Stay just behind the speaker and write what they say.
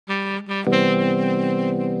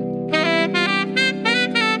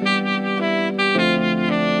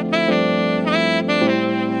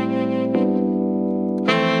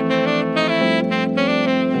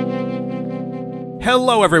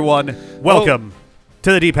Hello, everyone. Welcome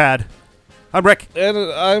to the D-Pad. I'm Rick. And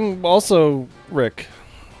I'm also Rick.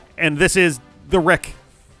 And this is The Rick.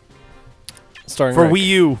 Starring for Rick. Wii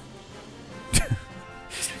U.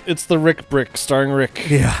 It's the Rick Brick, starring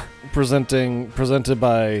Rick. Yeah. Presented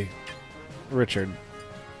by Richard.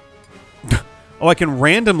 Oh, I can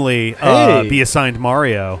randomly be assigned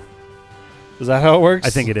Mario. Is that how it works?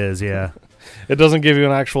 I think it is, yeah. It doesn't give you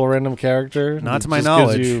an actual random character? Not to my just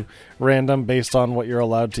knowledge. Gives you random based on what you're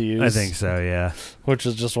allowed to use? I think so, yeah. Which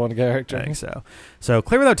is just one character? I think so. So,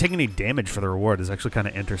 clear without taking any damage for the reward is actually kind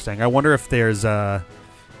of interesting. I wonder if there's... we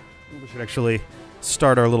should actually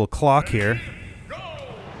start our little clock here.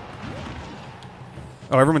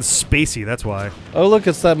 Oh, everyone's spacey, that's why. Oh, look,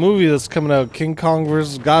 it's that movie that's coming out, King Kong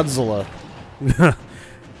vs. Godzilla.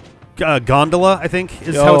 Gondola, I think,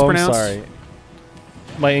 is how it's pronounced. I'm sorry.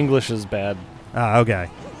 My English is bad. Ah, okay.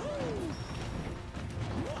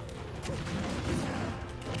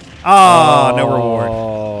 Ah, no reward.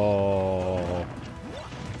 Oh.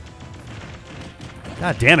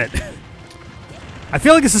 God damn it. I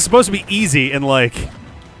feel like this is supposed to be easy and like...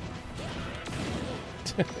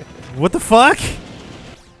 What the fuck?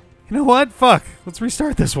 You know what? Fuck. Let's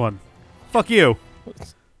restart this one. Fuck you.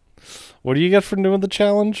 What do you get for doing the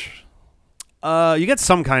challenge? You get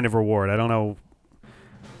some kind of reward. I don't know.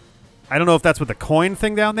 I don't know if that's what the coin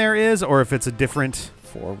thing down there is or if it's a different...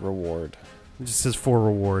 For reward. It just says for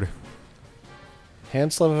reward.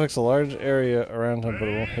 Hand slap affects a large area around him, but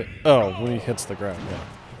it won't hit... Oh, when he hits the ground, yeah.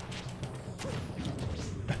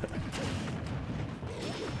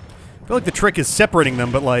 I feel like the trick is separating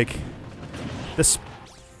them, but like... This...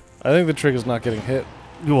 I think the trick is not getting hit.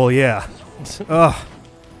 Well, yeah. Ugh.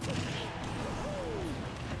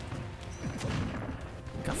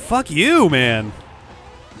 God, fuck you, man.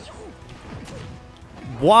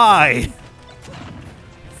 Why?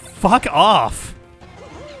 Fuck off.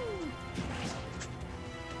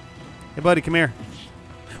 Hey, buddy, come here.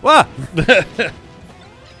 Wah!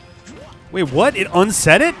 Wait, what? It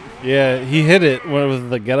unset it? Yeah, he hit it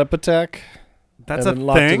with the get-up attack. That's and a then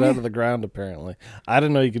locked thing? it out of the ground, apparently. I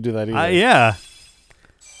didn't know you could do that either. Yeah.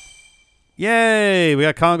 Yay! We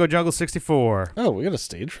got Congo Jungle 64. Oh, we got a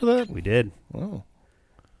stage for that? We did. Oh.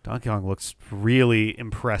 Donkey Kong looks really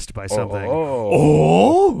impressed by something.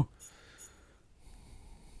 Oh!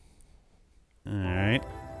 Alright.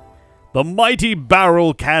 The Mighty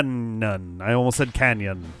Barrel Cannon. I almost said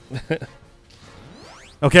canyon.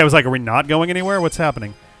 Okay, I was like, are we not going anywhere? What's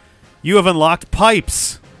happening? You have unlocked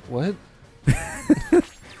pipes. What?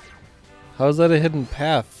 How is that a hidden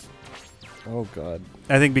path? Oh, God.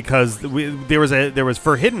 I think because there was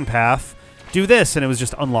for hidden path, do this, and it was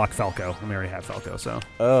just unlock Falco. And we already have Falco, so.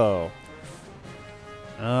 Oh.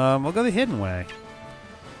 We'll go the hidden way.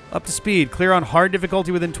 Up to speed. Clear on hard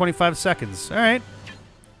difficulty within 25 seconds. All right.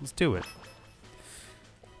 Let's do it.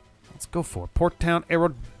 Let's go for it. Port Town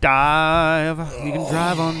Aero Dive. You can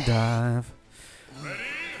drive on dive.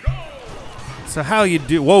 So how you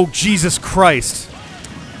do... Whoa, Jesus Christ.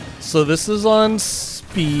 So this is on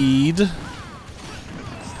speed.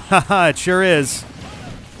 Haha, it sure is.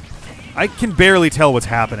 I can barely tell what's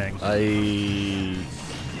happening. I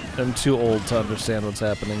am too old to understand what's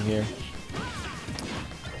happening here.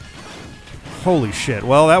 Holy shit.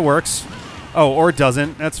 Well, that works. Oh, or it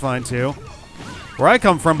doesn't. That's fine, too. Where I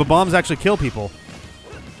come from, the bombs actually kill people.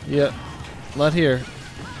 Yeah. Not here.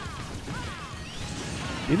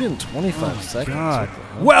 You did in 25 seconds. God.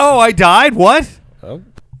 Whoa, I died? What? Oh.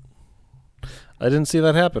 I didn't see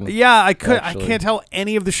that happen. Yeah, I could. Actually. I can't tell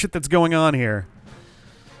any of the shit that's going on here.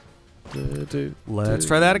 Let's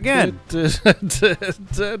try that again.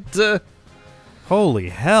 Holy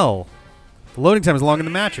hell. The loading time is longer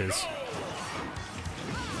than the matches.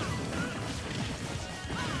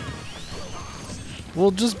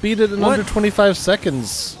 We'll just beat it in under 25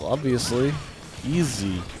 seconds, obviously.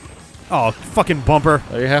 Easy. Oh, fucking bumper.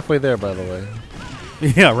 Oh, you're halfway there, by the way.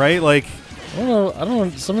 Yeah, right? Like... I don't know.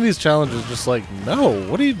 Some of these challenges just like, no.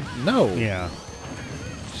 What do you... No. Yeah.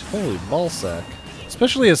 Holy ballsack.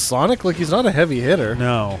 Especially as Sonic, like, he's not a heavy hitter.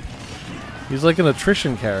 No. He's like an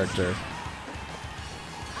attrition character.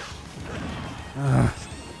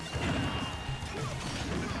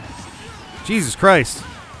 Jesus Christ.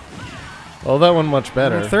 Oh, that one much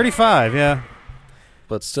better. 35, yeah.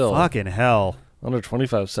 But still. Fucking hell. Under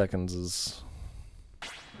 25 seconds is...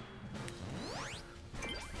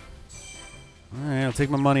 Alright, I'll take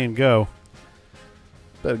my money and go.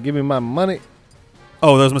 Better give me my money.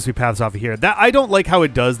 Oh, those must be paths off of here. That I don't like how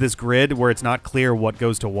it does this grid where it's not clear what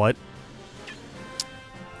goes to what.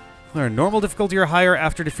 Learn normal difficulty or higher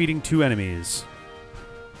after defeating 2 enemies.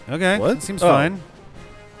 Okay, What? that seems Oh. fine.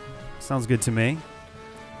 Sounds good to me.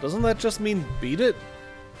 Doesn't that just mean beat it?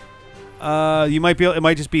 You might be. It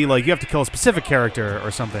might just be like you have to kill a specific character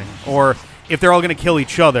or something. Or if they're all going to kill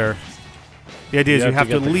each other, the idea is you have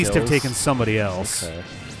to at least have taken somebody else. Okay.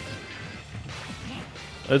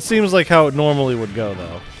 It seems like how it normally would go,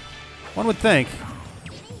 though. One would think.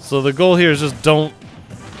 So the goal here is just don't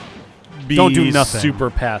do nothing. Super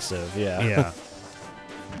passive. Yeah. Yeah.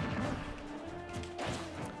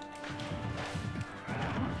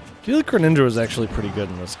 I feel like Greninja was actually pretty good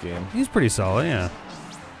in this game. He's pretty solid. Yeah.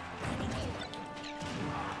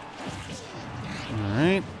 All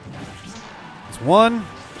right. It's one.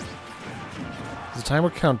 Does the timer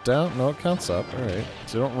count down? No, it counts up. All right.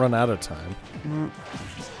 So you don't run out of time.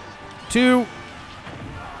 2.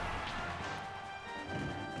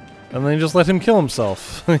 And then you just let him kill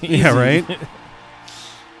himself. Yeah, right?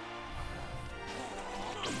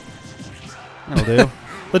 That'll do.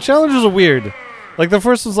 The challenges are weird. Like, the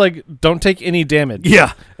first one's like, don't take any damage.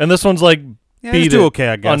 Yeah. And this one's like, Yeah, beat just it do okay,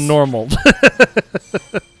 I guess. on normal.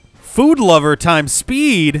 Food lover times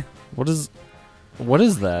speed. What is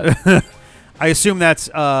that? I assume that's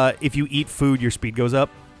if you eat food, your speed goes up.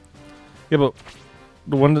 Yeah, but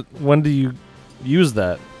when do you use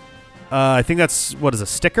that? I think that's, what is a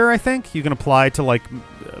sticker, I think? You can apply to, like,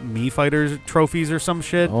 Mii Fighters trophies or some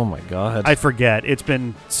shit. Oh my god. I forget. It's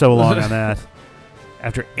been so long on that.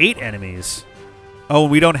 After 8 enemies. Oh,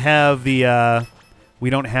 we don't have the, we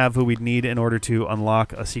don't have who we'd need in order to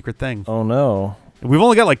unlock a secret thing. Oh no. We've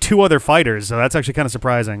only got, like, 2 other fighters, so that's actually kind of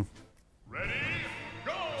surprising. Ready,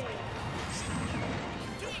 go!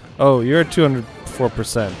 Oh, you're at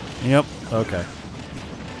 204%. Yep. Okay.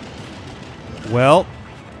 Well,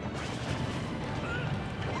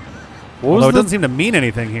 although it the, doesn't seem to mean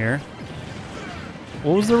anything here.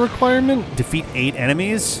 what was the requirement? Defeat 8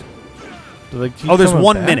 enemies? Do they keep Oh, there's coming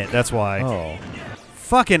 1 back? minute. That's why. Oh.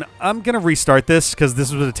 Fucking, I'm going to restart this because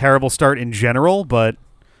this was a terrible start in general, but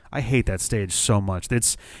I hate that stage so much.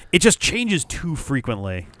 It just changes too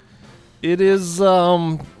frequently. It is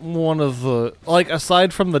one of the, like,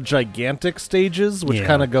 aside from the gigantic stages, which Yeah.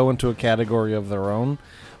 kind of go into a category of their own,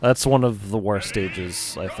 that's one of the worst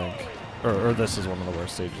stages, I think. Or this is one of the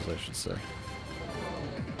worst stages, I should say.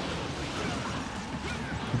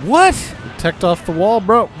 What? You teched off the wall,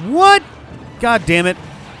 bro. What? God damn it.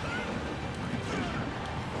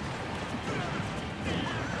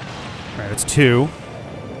 All right, it's 2.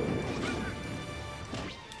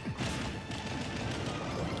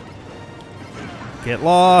 Get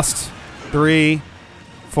lost. 3,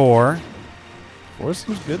 4. 4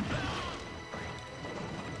 seems good.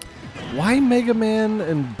 Why Mega Man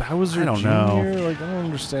and Bowser I don't Jr.? know. Like, I don't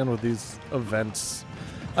understand what these events...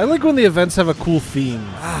 I like when the events have a cool theme.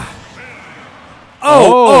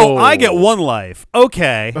 Oh, I get 1 life.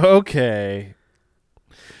 Okay. Okay.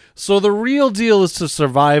 So the real deal is to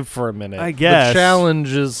survive for a minute. I guess. The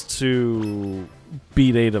challenge is to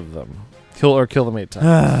beat 8 of them. Kill them 8 times.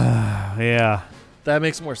 Yeah. That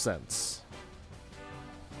makes more sense.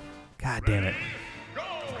 God damn it.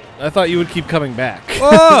 I thought you would keep coming back.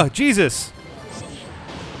 Oh, Jesus.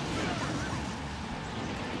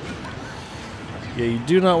 Yeah, you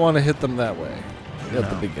do not want to hit them that way at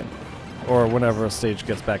the beginning. Or whenever a stage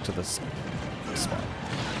gets back to this spot.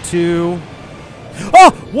 2.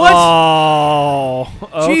 Oh, what? Oh,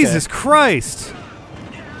 okay. Jesus Christ.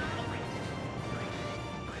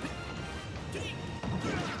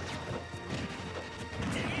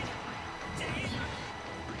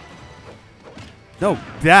 No,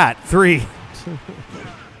 that. 3.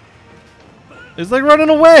 It's like running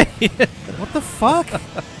away. What the fuck?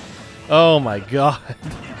 Oh my god.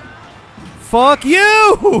 Fuck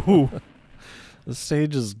you! The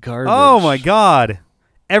stage is garbage. Oh my god.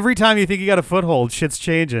 Every time you think you got a foothold, shit's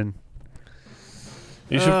changing.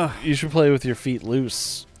 You should play with your feet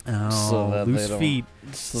loose. Oh, so that loose they feet.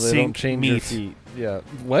 So they don't Sink change your meat. feet. Yeah.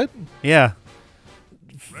 What? Yeah.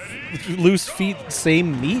 Loose feet,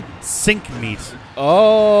 same meat? Sink meat.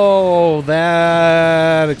 Oh,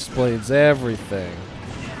 that explains everything.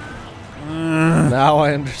 Now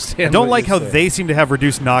I understand. I don't what like you're how saying. they seem to have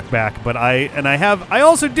reduced knockback, but I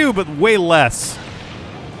also do, but way less.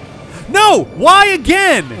 No! Why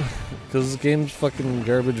again? Because this game's fucking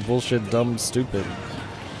garbage, bullshit, dumb, stupid.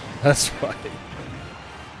 That's why.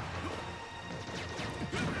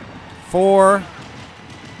 4.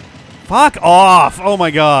 Fuck off! Oh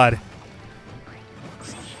my god.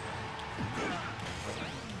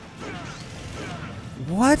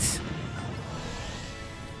 What?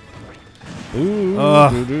 Ooh,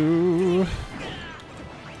 Ugh. doo-doo.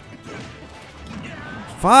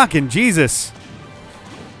 Fucking Jesus.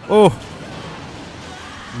 Oh.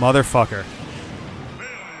 Motherfucker.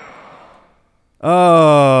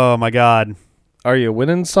 Oh, my God. Are you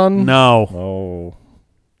winning, son? No. Oh.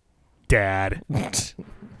 Dad. That's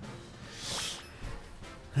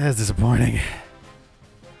disappointing.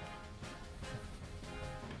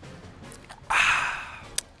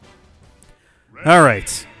 All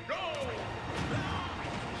right.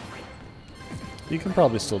 You can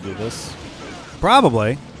probably still do this.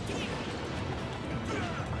 Probably.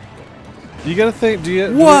 You gotta think. Do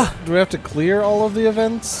we have to clear all of the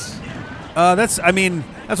events? That's what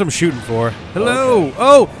I'm shooting for. Hello. Okay.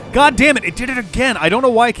 Oh, God damn it. It did it again. I don't know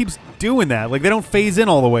why it keeps doing that. Like, they don't phase in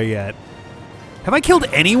all the way yet. Have I killed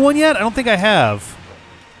anyone yet? I don't think I have.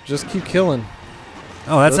 Just keep killing.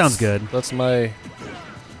 Oh, that sounds good. That's my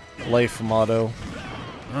life motto.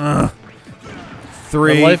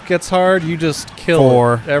 3. When life gets hard, you just kill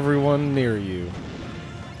 4. everyone near you.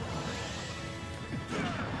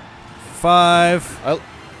 5.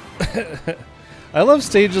 I love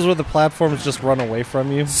stages where the platforms just run away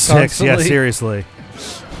from you. 6. Constantly. Yeah, seriously.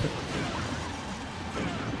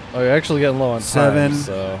 Oh, you're actually getting low on 7. time,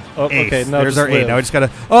 so. Oh, 8. okay, now there's just our 8. live. Now I just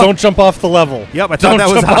gotta. Oh, don't jump off the level. Yep, I thought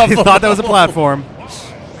that was a platform.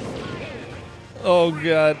 Oh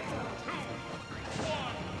God.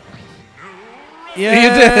 Yay! You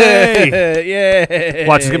did it! Yay!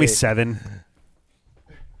 Watch, it's gonna be 7.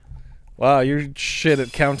 Wow, you're shit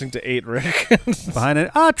at counting to 8, Rick. Behind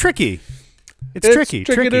it. Tricky. It's tricky.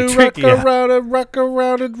 To rock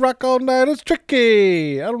around and rock all night. It's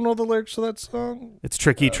tricky. I don't know the lyrics to that song. It's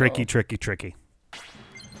tricky.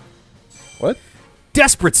 What?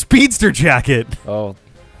 Desperate Speedster Jacket. Oh.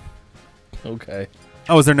 Okay.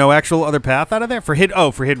 Oh, is there no actual other path out of there? For hidden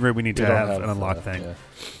route, we need to have an unlock thing.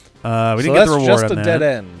 Yeah. We didn't get the reward just on a that. dead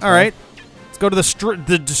end. All right. Let's go to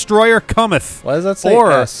the Destroyer Cometh. Why does that say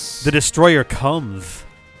or S? the Destroyer Comes.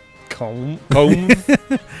 Comb?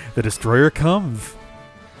 The Destroyer Comes.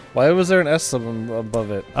 Why was there an S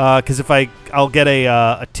above it? Because if I'll get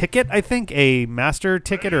a ticket, I think a master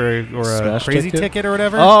ticket or a crazy ticket or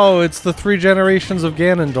whatever. Oh, it's the 3 generations of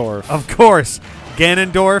Ganondorf. Of course,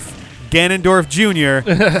 Ganondorf Jr.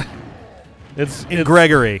 it's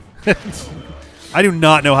Gregory. I do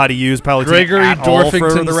not know how to use Palutena Gregory at all, for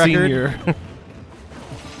Dorfington the record. Sr.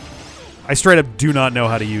 I straight up do not know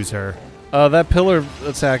how to use her. That pillar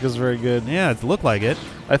attack is very good. Yeah, it looked like it.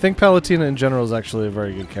 I think Palutena in general is actually a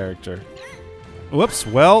very good character. Whoops.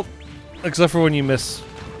 Well, except for when you miss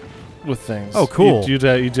with things. Oh, cool. You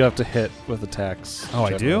do have to hit with attacks. Oh,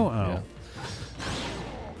 I do? Oh.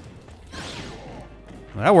 Yeah.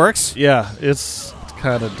 That works. Yeah, it's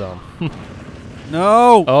kind of dumb.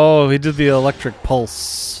 No. Oh, he did the electric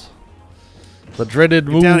pulse. The dreaded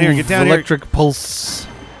move. Get down here. Electric pulse.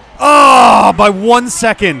 Oh, by 1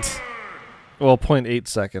 second. Well, 0.8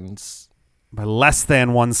 seconds. By less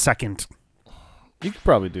than 1 second. You could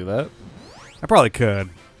probably do that. I probably could.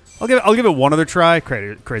 I'll give it one other try.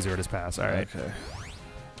 Crazy Artist Pass. All right. Okay.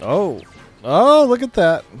 Oh, look at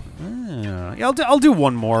that. Yeah, I'll do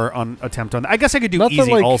one more attempt on that. I guess I could do Nothing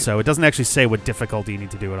easy like also. It doesn't actually say what difficulty you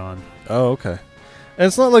need to do it on. Oh, okay. And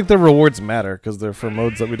it's not like the rewards matter because they're for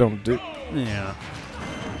modes that we don't do. Yeah.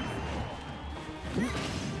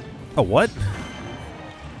 Oh, what?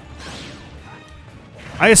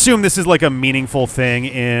 I assume this is like a meaningful thing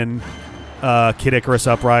in Kid Icarus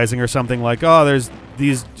Uprising or something like, oh, there's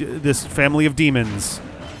this family of demons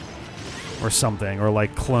or something, or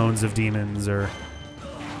like clones of demons or...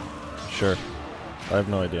 Sure. I have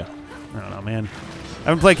no idea. I don't know, man. I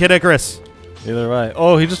haven't played Kid Icarus. Neither have I.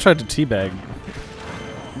 Oh, he just tried to teabag.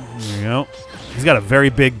 There you go. He's got a very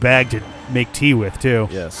big bag to make tea with, too.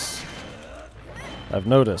 Yes. I've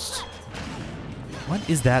noticed. What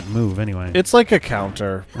is that move, anyway? It's like a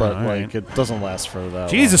counter, but right. it doesn't last for that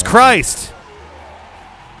Jesus long. Christ!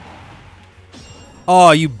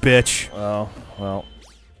 Oh, you bitch. Oh, well.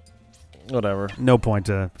 Whatever. No point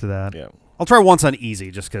to that. Yeah. I'll try once on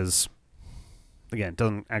easy, just because, again, it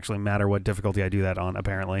doesn't actually matter what difficulty I do that on,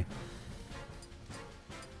 apparently.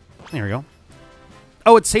 There we go.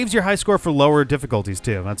 Oh, it saves your high score for lower difficulties,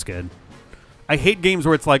 too. That's good. I hate games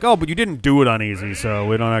where it's like, oh, but you didn't do it on easy, so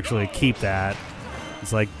we don't actually keep that.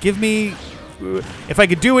 It's like, give me... If I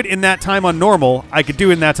could do it in that time on normal, I could do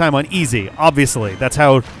it in that time on easy. Obviously. That's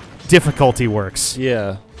how difficulty works.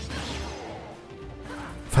 Yeah.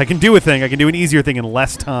 If I can do a thing, I can do an easier thing in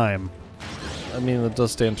less time. I mean, it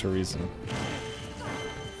does stand to reason.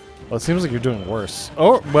 Well, it seems like you're doing worse.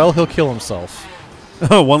 Oh, well, he'll kill himself.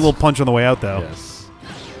 Oh, one little punch on the way out, though. Yes.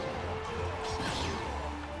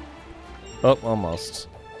 Oh, almost.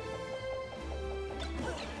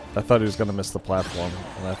 I thought he was going to miss the platform,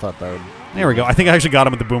 and I thought that would... There we go. I think I actually got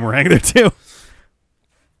him with the boomerang there, too.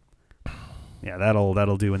 Yeah,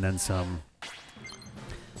 that'll do, and then some.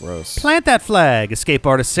 Gross. Plant that flag. Escape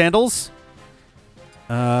artist sandals.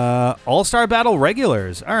 All-star battle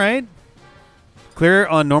regulars. All right. Clear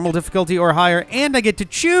on normal difficulty or higher, and I get to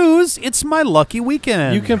choose. It's my lucky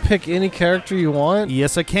weekend. You can pick any character you want.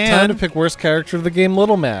 Yes, I can. Time to pick worst character of the game,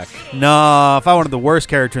 Little Mac. Nah, if I wanted the worst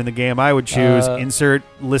character in the game, I would choose insert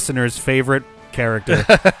listener's favorite character.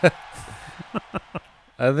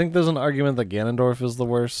 I think there's an argument that Ganondorf is the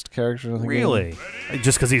worst character in the game. Really?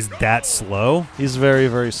 Just because he's that slow? He's very,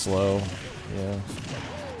 very slow. Yeah.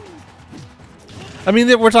 I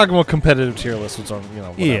mean, we're talking about competitive tier lists, which are, you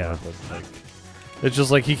know, whatever. Yeah. But, like, it's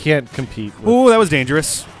just like he can't compete. Ooh, that was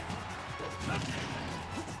dangerous.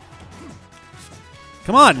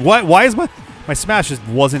 Come on. Why is my smash just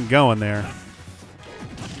wasn't going there?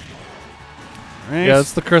 Right. Yeah,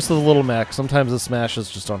 it's the curse of the Little Mac. Sometimes the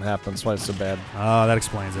smashes just don't happen. That's why it's so bad. Oh, that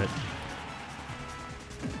explains it.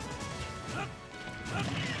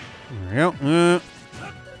 There we go.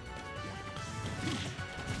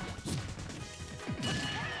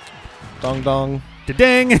 Dong dong.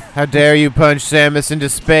 Da-ding. How dare you punch Samus into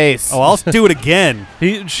space? Oh, I'll do it again.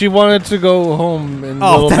 She wanted to go home and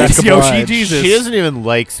Oh, Little thanks, Mac Yoshi. obliged. Jesus. She doesn't even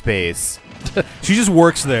like space. She just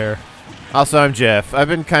works there. Also, I'm Geoff. I've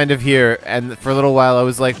been kind of here, and for a little while I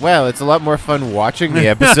was like, wow, it's a lot more fun watching the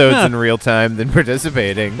episodes in real time than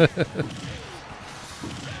participating.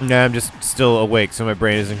 Nah, I'm just still awake, so my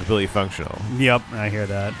brain isn't completely functional. Yep, I hear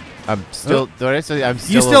that. I'm still. Did I say I'm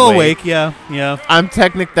still? You still awake? Yeah, yeah. I'm That's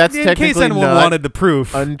In technically case anyone not wanted the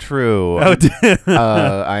proof. untrue.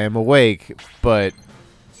 Oh, I am awake, but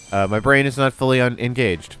my brain is not fully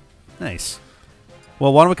engaged. Nice.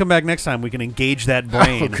 Well, why don't we come back next time? We can engage that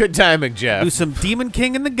brain. Oh, good timing, Geoff. Do some Demon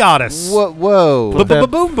King and the Goddess. Whoa! Boom,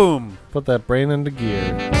 boom, boom. Put that brain into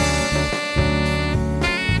gear.